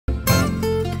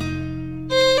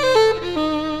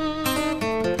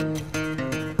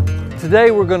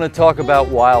Today we're going to talk about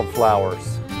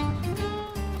wildflowers.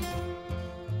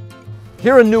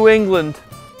 Here in New England,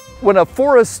 when a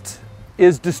forest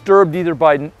is disturbed either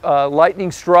by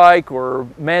lightning strike or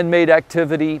man-made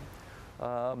activity,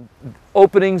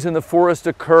 openings in the forest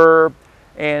occur,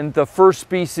 and the first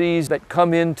species that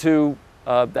come into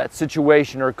that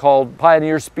situation are called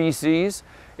pioneer species.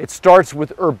 It starts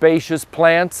with herbaceous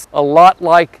plants, a lot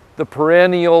like the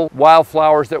perennial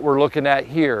wildflowers that we're looking at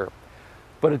here.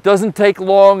 But it doesn't take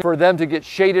long for them to get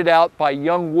shaded out by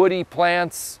young woody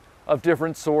plants of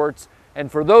different sorts,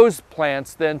 and for those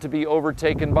plants then to be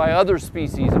overtaken by other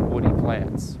species of woody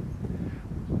plants.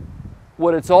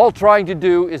 What it's all trying to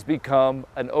do is become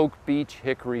an oak, beech,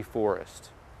 hickory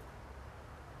forest.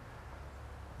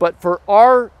 But for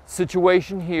our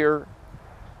situation here,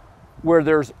 where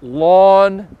there's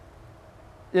lawn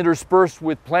interspersed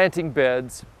with planting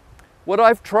beds, what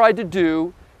I've tried to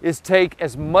do is take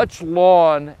as much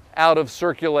lawn out of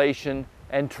circulation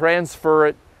and transfer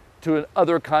it to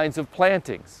other kinds of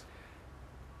plantings.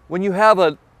 When you have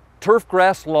a turf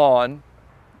grass lawn,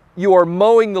 you are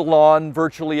mowing the lawn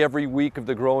virtually every week of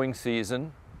the growing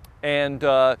season, and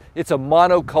it's a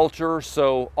monoculture,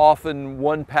 so often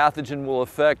one pathogen will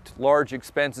affect large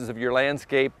expanses of your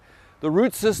landscape. The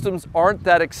root systems aren't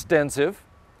that extensive,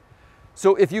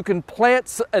 so if you can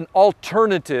plant an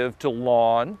alternative to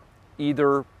lawn,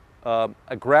 either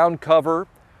a ground cover,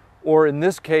 or in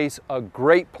this case, a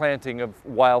great planting of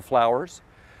wildflowers,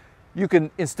 you can,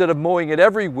 instead of mowing it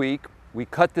every week, we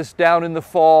cut this down in the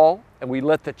fall and we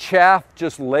let the chaff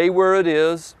just lay where it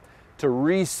is to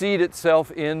reseed itself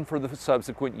in for the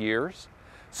subsequent years.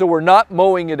 So we're not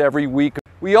mowing it every week.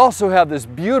 We also have this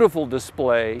beautiful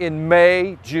display in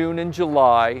May, June, and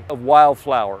July of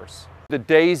wildflowers. The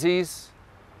daisies,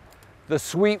 the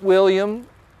sweet william,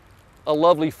 a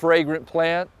lovely fragrant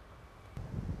plant.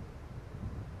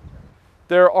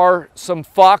 There are some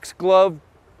foxglove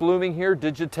blooming here,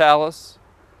 Digitalis.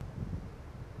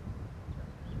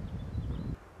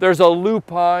 There's a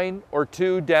lupine or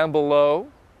two down below.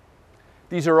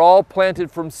 These are all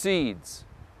planted from seeds.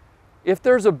 If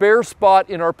there's a bare spot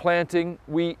in our planting,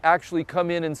 we actually come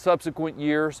in subsequent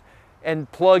years and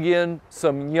plug in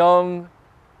some young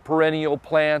perennial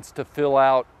plants to fill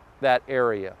out that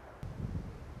area.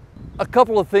 A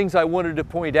couple of things I wanted to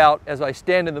point out as I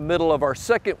stand in the middle of our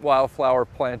second wildflower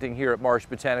planting here at Marsh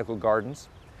Botanical Gardens.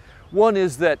 One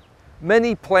is that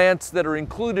many plants that are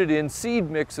included in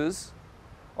seed mixes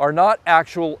are not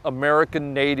actual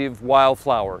American native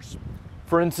wildflowers.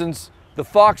 For instance, the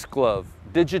foxglove,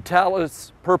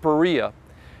 Digitalis purpurea,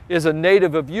 is a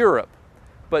native of Europe,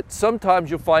 but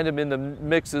sometimes you'll find them in the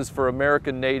mixes for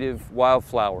American native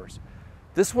wildflowers.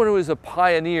 This one was a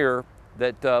pioneer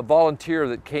volunteer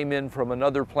that came in from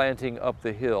another planting up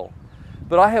the hill.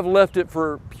 But I have left it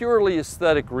for purely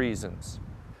aesthetic reasons.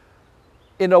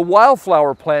 In a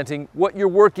wildflower planting, what you're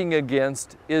working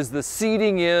against is the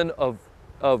seeding in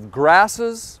of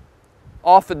grasses,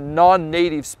 often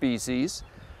non-native species,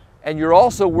 and you're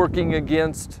also working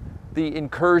against the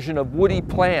incursion of woody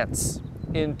plants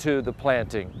into the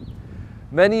planting.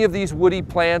 Many of these woody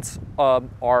plants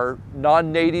are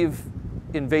non-native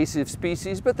invasive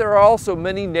species, but there are also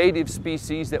many native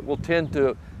species that will tend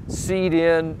to seed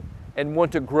in and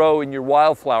want to grow in your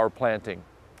wildflower planting.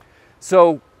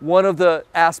 So one of the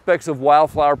aspects of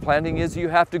wildflower planting is you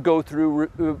have to go through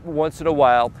once in a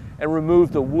while and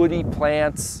remove the woody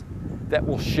plants that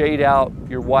will shade out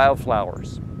your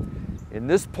wildflowers. In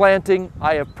this planting,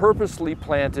 I have purposely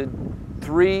planted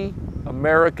 3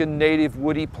 American native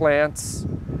woody plants.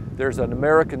 There's an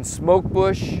American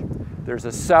smokebush, there's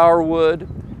a sourwood,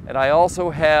 and I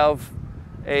also have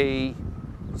a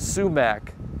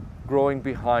sumac growing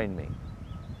behind me.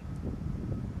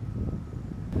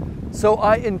 So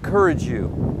I encourage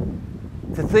you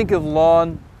to think of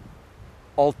lawn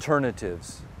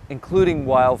alternatives, including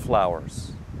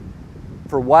wildflowers.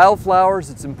 For wildflowers,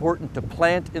 it's important to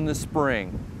plant in the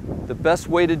spring. The best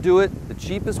way to do it, the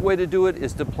cheapest way to do it,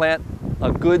 is to plant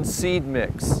a good seed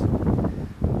mix.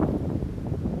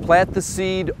 Plant the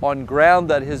seed on ground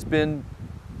that has been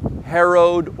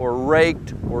harrowed or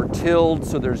raked or tilled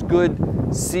so there's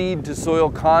good seed to soil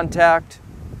contact.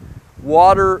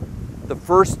 Water the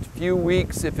first few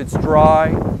weeks if it's dry,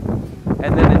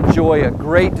 and then enjoy a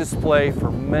great display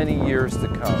for many years to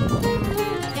come.